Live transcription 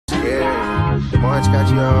March got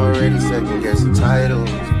you already second guessing titles.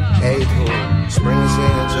 April, spring is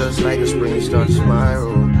in just like a spring starts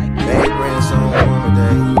spiral. May bring some warmer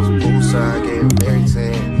days. Poolside gave a very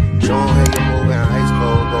tan. Showing how you moving ice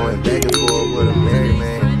cold, going back and forth with a married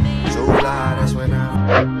man. July, that's when I.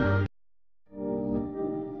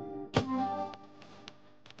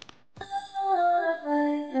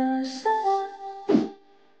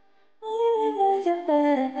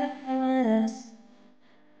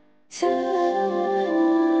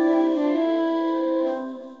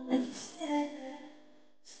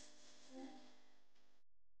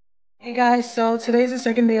 Hey guys, so today's the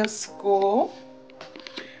second day of school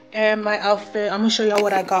and my outfit, I'm gonna show y'all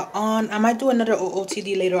what I got on. I might do another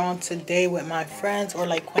OOTD later on today with my friends or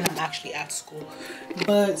like when I'm actually at school,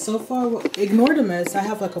 but so far ignore the mess. I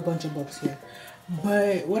have like a bunch of books here,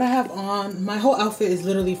 but what I have on, my whole outfit is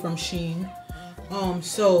literally from Shein.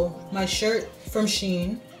 So my shirt from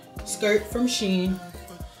Shein, skirt from Shein,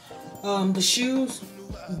 the shoes,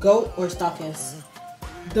 GOAT or StockX.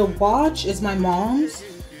 The watch is my mom's.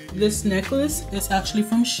 This necklace is actually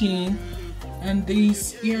from Shein, and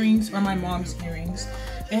these earrings are my mom's earrings.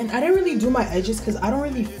 And I didn't really do my edges because I don't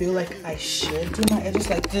really feel like I should do my edges.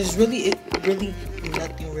 Like there's really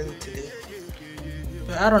nothing really to do.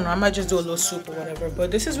 But I don't know, I might just do a little swoop or whatever.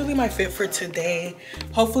 But this is really my fit for today.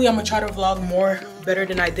 Hopefully I'm gonna try to vlog more better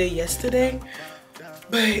than I did yesterday.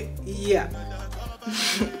 But yeah.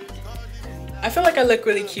 I feel like I look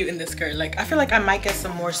really cute in this skirt. Like, I feel like I might get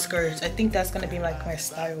some more skirts. I think that's gonna be like my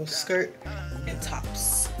style, skirt and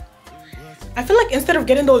tops. I feel like instead of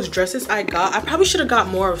getting those dresses I probably should have got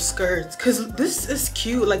more of skirts, because this is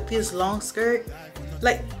cute, like this long skirt.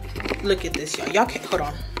 Like, look at this, y'all. Y'all can't, hold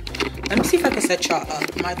on. Let me see if I can set y'all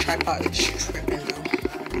up. My tripod is tripping though.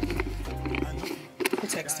 Who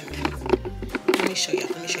texted me? Let me show y'all,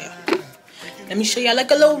 let me show y'all. Let me show y'all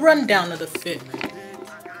like a little rundown of the fit.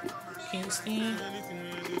 Can't stand.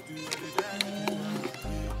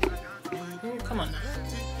 Oh, come on now.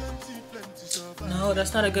 No,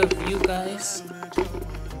 that's not a good view, guys.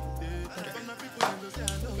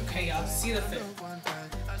 Okay, y'all see the fit.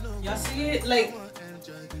 Y'all see it? Like,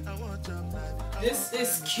 this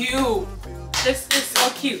is cute. This is so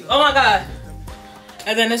cute. Oh my god.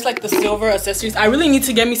 And then it's like the silver accessories. I really need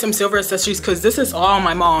to get me some silver accessories because this is all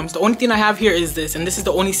my mom's. The only thing I have here is this, and this is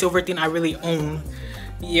the only silver thing I really own.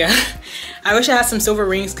 Yeah, I wish I had some silver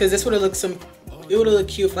rings because this would have looked it would have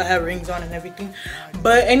looked cute if I had rings on and everything.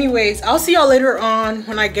 But anyways, I'll see y'all later on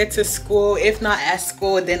when I get to school. If not at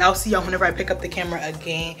school, then I'll see y'all whenever I pick up the camera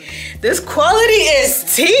again. This quality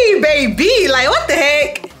is tea, baby. Like, what the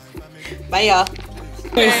heck? Bye, y'all.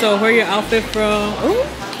 Okay, so where your outfit from? Oh,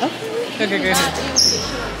 okay, go ahead.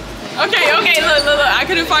 Okay, look. I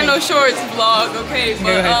couldn't find no shorts vlog, okay?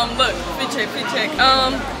 But look, fit check.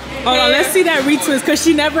 Hold on, let's see that retwist, because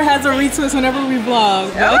she never has a retwist whenever we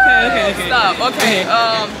vlog. Okay. Stop, okay.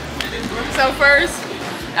 So first,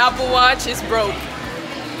 Apple Watch is broke.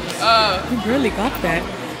 You really got that.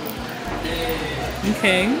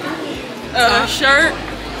 Okay. Shirt.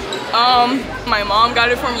 My mom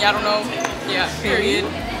got it for me, I don't know. Yeah, period.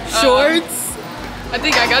 Shorts. I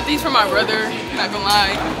think I got these from my brother, not gonna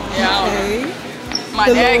lie. Yeah, I don't know. My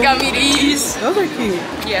dad got me these. Those are cute.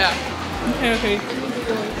 Yeah. Okay.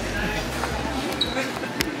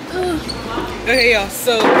 Okay, y'all,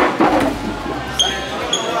 so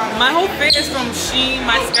my whole fit is from Shein.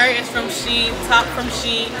 My skirt is from Shein, top from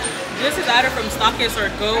Shein. This is either from StockX or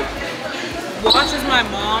GOAT. Watch is my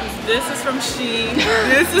mom's. This is from Shein.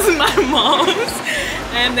 This is my mom's.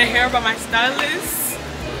 And the hair by my stylist.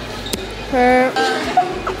 Her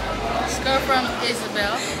skirt from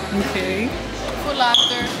Isabel. Okay. Full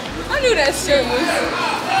Locker. I knew that shirt was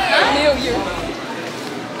familiar.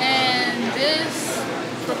 And this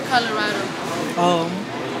from Colorado. Oh.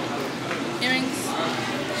 Earrings.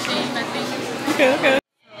 Shein, I think. Okay.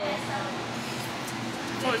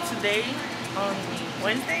 For today, on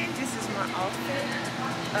Wednesday, this is my outfit.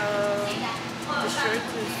 The shirt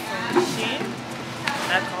is from Shein,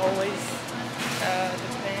 like always. The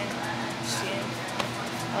pants, Shein.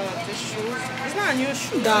 The shoes, it's not new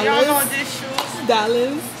shoes. Y'all know these shoes.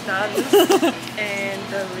 Dollars. And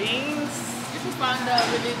the rings. You can find out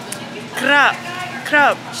really Crap.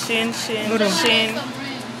 Shein.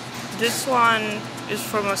 This one is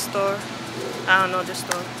from a store. I don't know the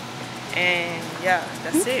store. And yeah,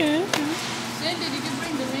 that's it. Cindy, did you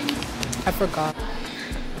bring the rings? I forgot.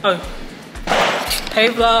 Oh. Hey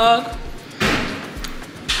vlog.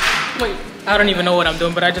 Wait, I don't even know what I'm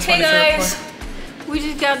doing, but I just wanted to record. We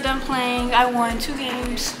just got done playing. I won 2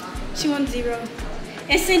 games. She won 0.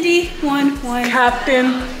 And Cindy won 1.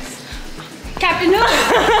 Captain Captain who?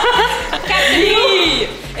 Captain who?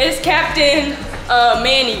 Captain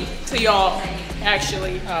Manny to y'all,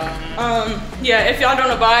 actually. Yeah, if y'all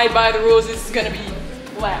don't abide by the rules, this is gonna be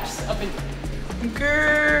laps up and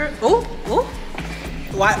Girl. Oh, oh.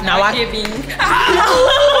 What? Now I giving.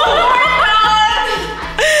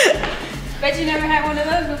 Bet you never had one of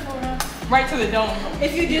those before, huh? Right to the dome.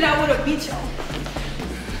 If you did, I would have beat you.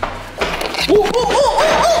 Ooh, ooh, ooh, ooh,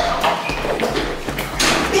 ooh.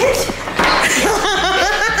 Bitch!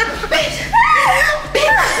 Bitch!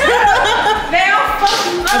 Man, I'll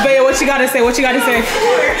fucking up. Abaya, what you gotta say? What you gotta say? Stay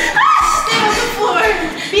on the floor.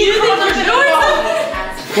 Be closer to the wall.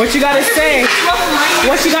 What you gotta say?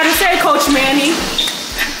 What you gotta say, Coach Manny?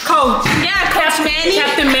 Coach. Yeah, Coach Manny.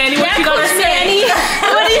 Captain Manny, what you gotta Coach say? Manny.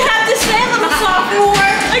 What do you have to say, little sophomore?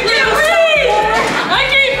 I can't breathe! I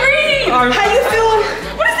can't breathe! How you feel?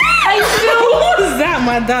 What is that? How you feel? What is that,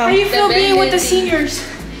 madam? How you feel being with the seniors?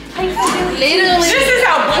 How you feel being with the seniors? This is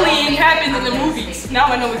how bullying happens in the movies. Now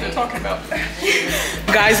I know what they're talking about.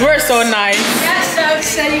 Guys, we're so nice. That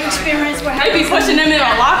sucks that you experienced what They be happened. pushing them in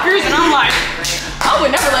our lockers, and I'm like, I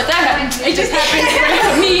would never let that happen. It just happened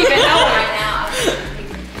to me, even though.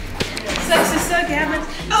 Sucks to suck. It happens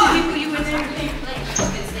to people you with everything.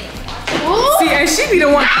 See, and she be the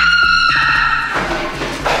one.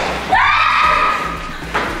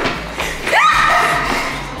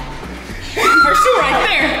 Her shoe right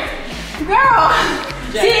there. Girl!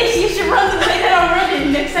 Sis, you should run the way that I'm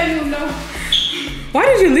running. Next time you'll know. Why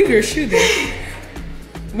did you leave your shoe there?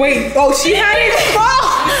 Wait, oh, she had it.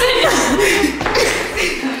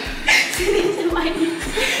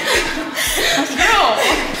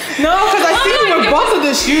 No, because I see you with both of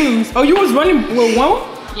the shoes. Oh, you was running with one?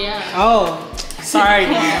 Yeah. Oh, sorry.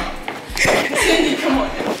 Cindy, come on.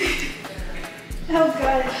 Oh,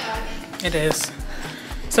 God. It is.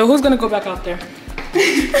 So who's gonna go back out there?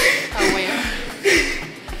 Oh, wait.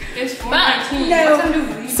 It's 4:19.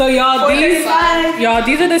 No. So y'all,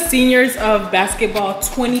 these are the seniors of basketball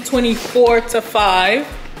 2024 to 5.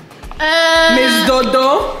 Miss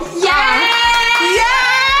Dodo. Yeah!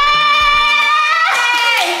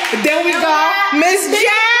 Then we got Miss Jazz.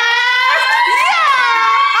 Yeah!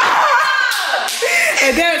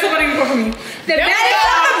 And then somebody can go for me. The baddest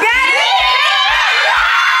of the baddest!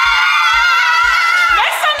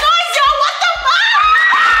 Make some noise, y'all. What the fuck?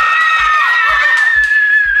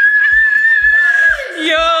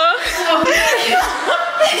 Yeah.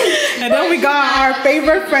 And then we got our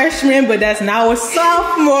favorite freshman, but that's now a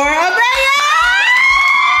sophomore.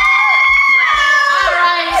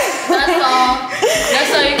 That's all.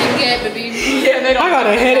 That's all you can get, baby. Yeah, they don't. I got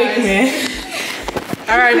a headache, man.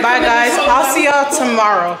 All right, bye guys. I'll see y'all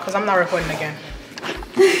tomorrow because I'm not recording again.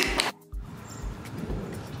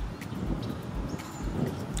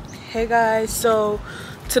 Hey guys, so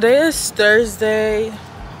today is Thursday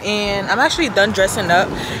and I'm actually done dressing up.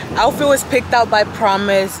 Outfit was picked out by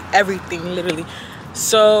Promise, everything literally.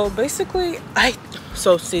 So basically,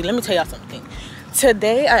 see, let me tell y'all something.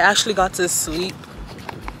 Today I actually got to sleep.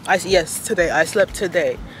 Today I slept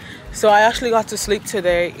today. So I actually got to sleep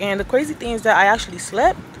today, and the crazy thing is that I actually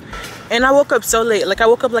slept and I woke up so late. Like I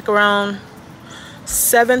woke up like around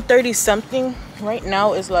 7:30 something. Right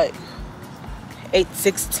now is like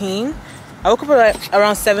 8:16. I woke up like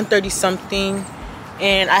around 7:30 something,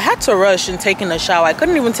 and I had to rush and take in a shower. I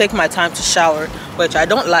couldn't even take my time to shower, which I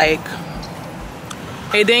don't like.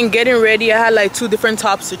 And then getting ready, I had like 2 different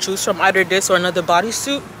tops to choose from, either this or another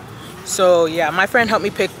bodysuit. So yeah, my friend helped me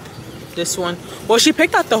pick this one. Well, she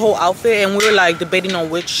picked out the whole outfit and we were like debating on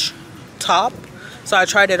which top. So I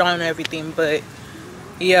tried it on and everything, but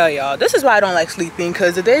yeah, y'all, this is why I don't like sleeping,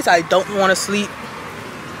 because the days I don't want to sleep,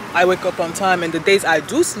 I wake up on time, and the days I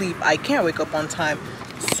do sleep, I can't wake up on time.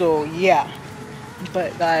 So yeah,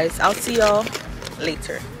 but guys, I'll see y'all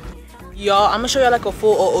later. Y'all, I'm gonna show y'all like a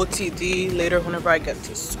full OOTD later whenever I get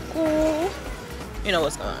to school. You know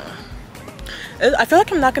what's going on. I feel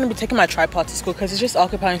like I'm not gonna be taking my tripod to school because it's just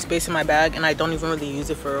occupying space in my bag, and I don't even really use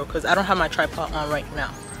it for real because I don't have my tripod on right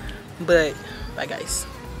now. But bye guys.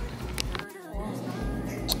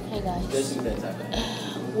 Hey guys.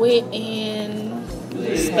 We're in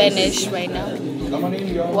Spanish right now.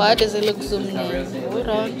 Why does it look zoomed in? Hold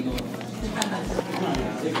on.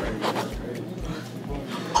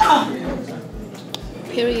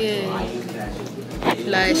 Period.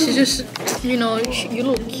 Like, she just, you know, you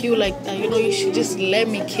look cute like that. You know, you should just let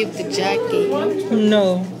me keep the jacket, you know?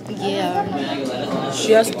 No. Yeah.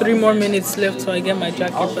 She has 3 more minutes left till I get my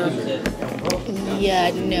jacket back.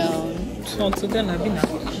 Yeah, no. So until then, I'll be now.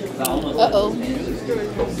 Uh-oh.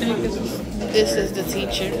 This is the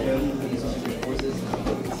teacher.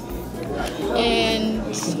 And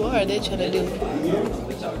what are they trying to do?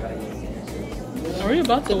 Are we you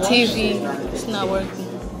about to watch? TV. It's not working.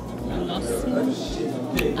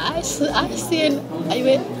 I see an. Are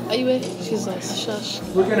you wait? Jesus, shush.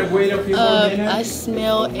 We're gonna wait a few more minutes. I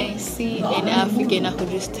smell and see an African. I could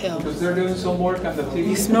just tell. Because they're doing some work on the TV.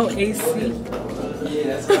 You smell AC?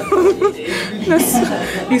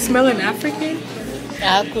 You smell an African?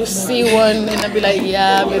 I could see one and I'd be like,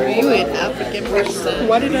 yeah, maybe you an African person.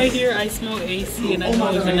 Why did I hear I smell AC and I know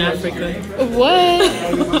it's an African? What?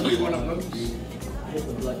 You must be one of those.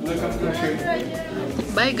 Look up the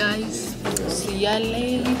tree. Bye, guys. See ya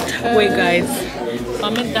later. Wait, guys.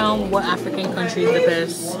 Comment down what African country is the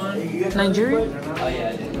best. Nigeria?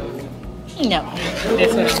 No.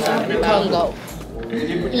 That's what I'm talking about. Congo.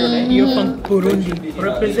 You're from Burundi.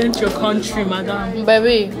 Represent your country, madam.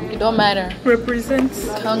 Baby, it don't matter. Represent.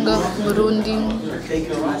 Congo, Burundi.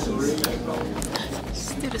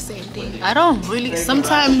 Still the same thing. I don't really.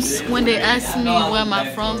 Sometimes when they ask me where am I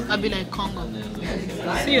from, I'll be like Congo.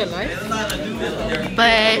 See your life.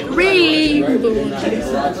 But really, Burundi.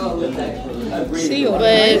 See your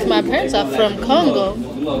But if my parents are from Congo,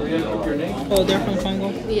 Oh, they're from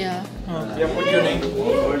Congo? yeah. Yeah, what's your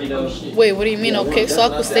name? Wait, what do you mean? Okay, so I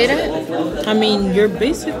could say that? I mean, you're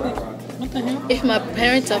basically. What the hell? If my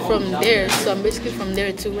parents are from there, so I'm basically from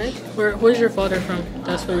there too, right? Where's your father from?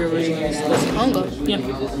 That's where you're originally from. Congo. Yeah.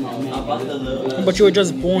 But you were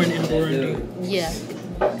just born in Burundi. Yeah.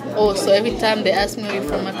 Oh, so every time they ask me where you're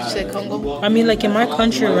from, I could say Congo? I mean, like in my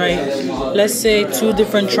country, right? Let's say two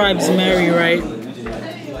different tribes marry, right?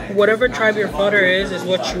 Whatever tribe your father is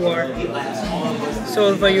what you are.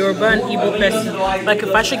 So if a Yoruba and Igbo person, like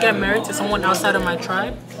if I should get married to someone outside of my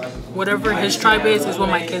tribe, whatever his tribe is what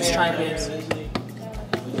my kid's tribe is.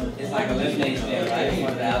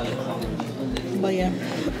 But yeah.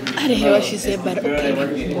 I didn't hear what she said, but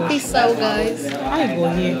okay. Peace out, guys. I go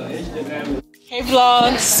here. Hey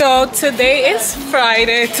vlog, so today is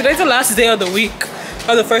Friday. Today's the last day of the week,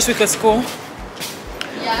 or the first week of school.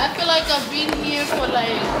 Yeah, I feel like I've been here for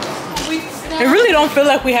like weeks now. It really don't feel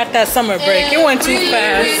like we had that summer break. It went too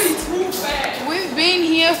fast. We've been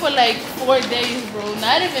here for like 4 days, bro.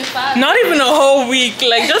 Not even 5. Not even a whole week,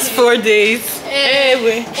 like just 4 days.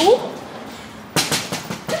 Anyway. Ooh.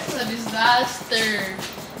 This is a disaster.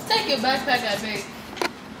 Take your backpack, I beg.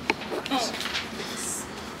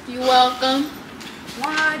 You're welcome.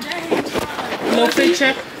 No fit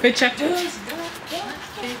check. Fit check.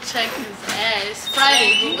 Fit check his ass.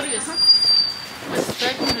 Friday, bro. What is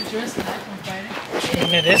expect me to dress like on Friday?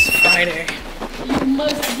 It is Friday. You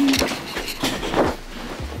must be.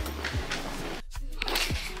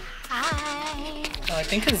 Oh, I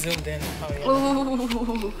think it's zoomed in. Oh, yeah.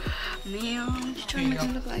 Ooh, ma'am. What you trying to make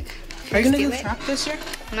me look like? Are you gonna do track this year?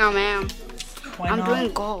 No, ma'am. Why I'm not?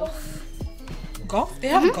 doing golf. Golf? They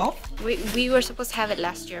have golf? We were supposed to have it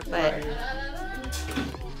last year, but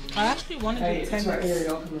I actually want to do tennis.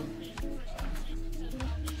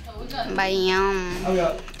 by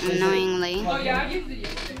unknowingly.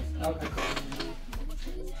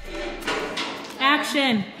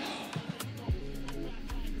 Action!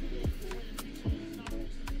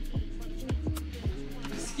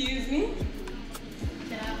 Excuse me?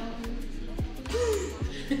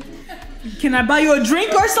 Can I buy you a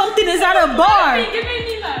drink or something? Is that a bar?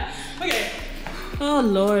 Okay. Oh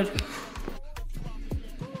Lord.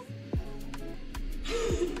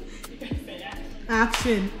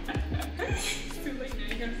 Action.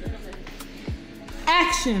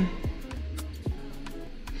 Action.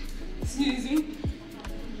 Excuse me.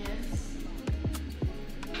 Yes.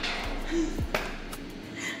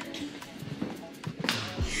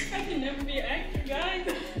 I can never be an actor, guys.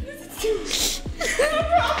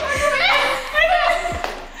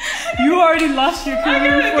 You already lost your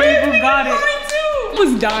career before you even got it. I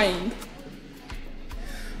was dying.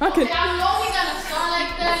 Okay. I'm only gonna start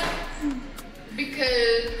like that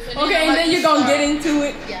because. Okay, and then you're gonna get into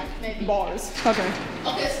it. Yeah, maybe. Bars. Okay.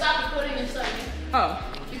 Okay, stop recording and start. Oh.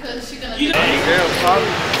 Because she's gonna.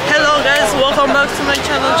 Hello guys, welcome back to my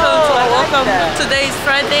channel. Welcome. Today is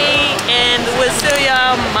Friday and we'll see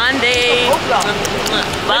y'all Monday.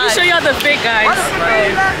 Let me show y'all the fit, guys.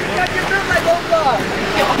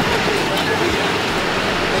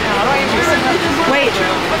 Wait.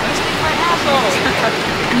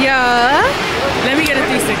 Yeah. Let me get a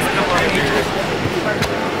 360.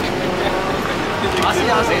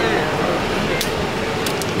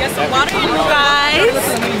 Get some water, you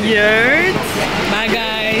guys.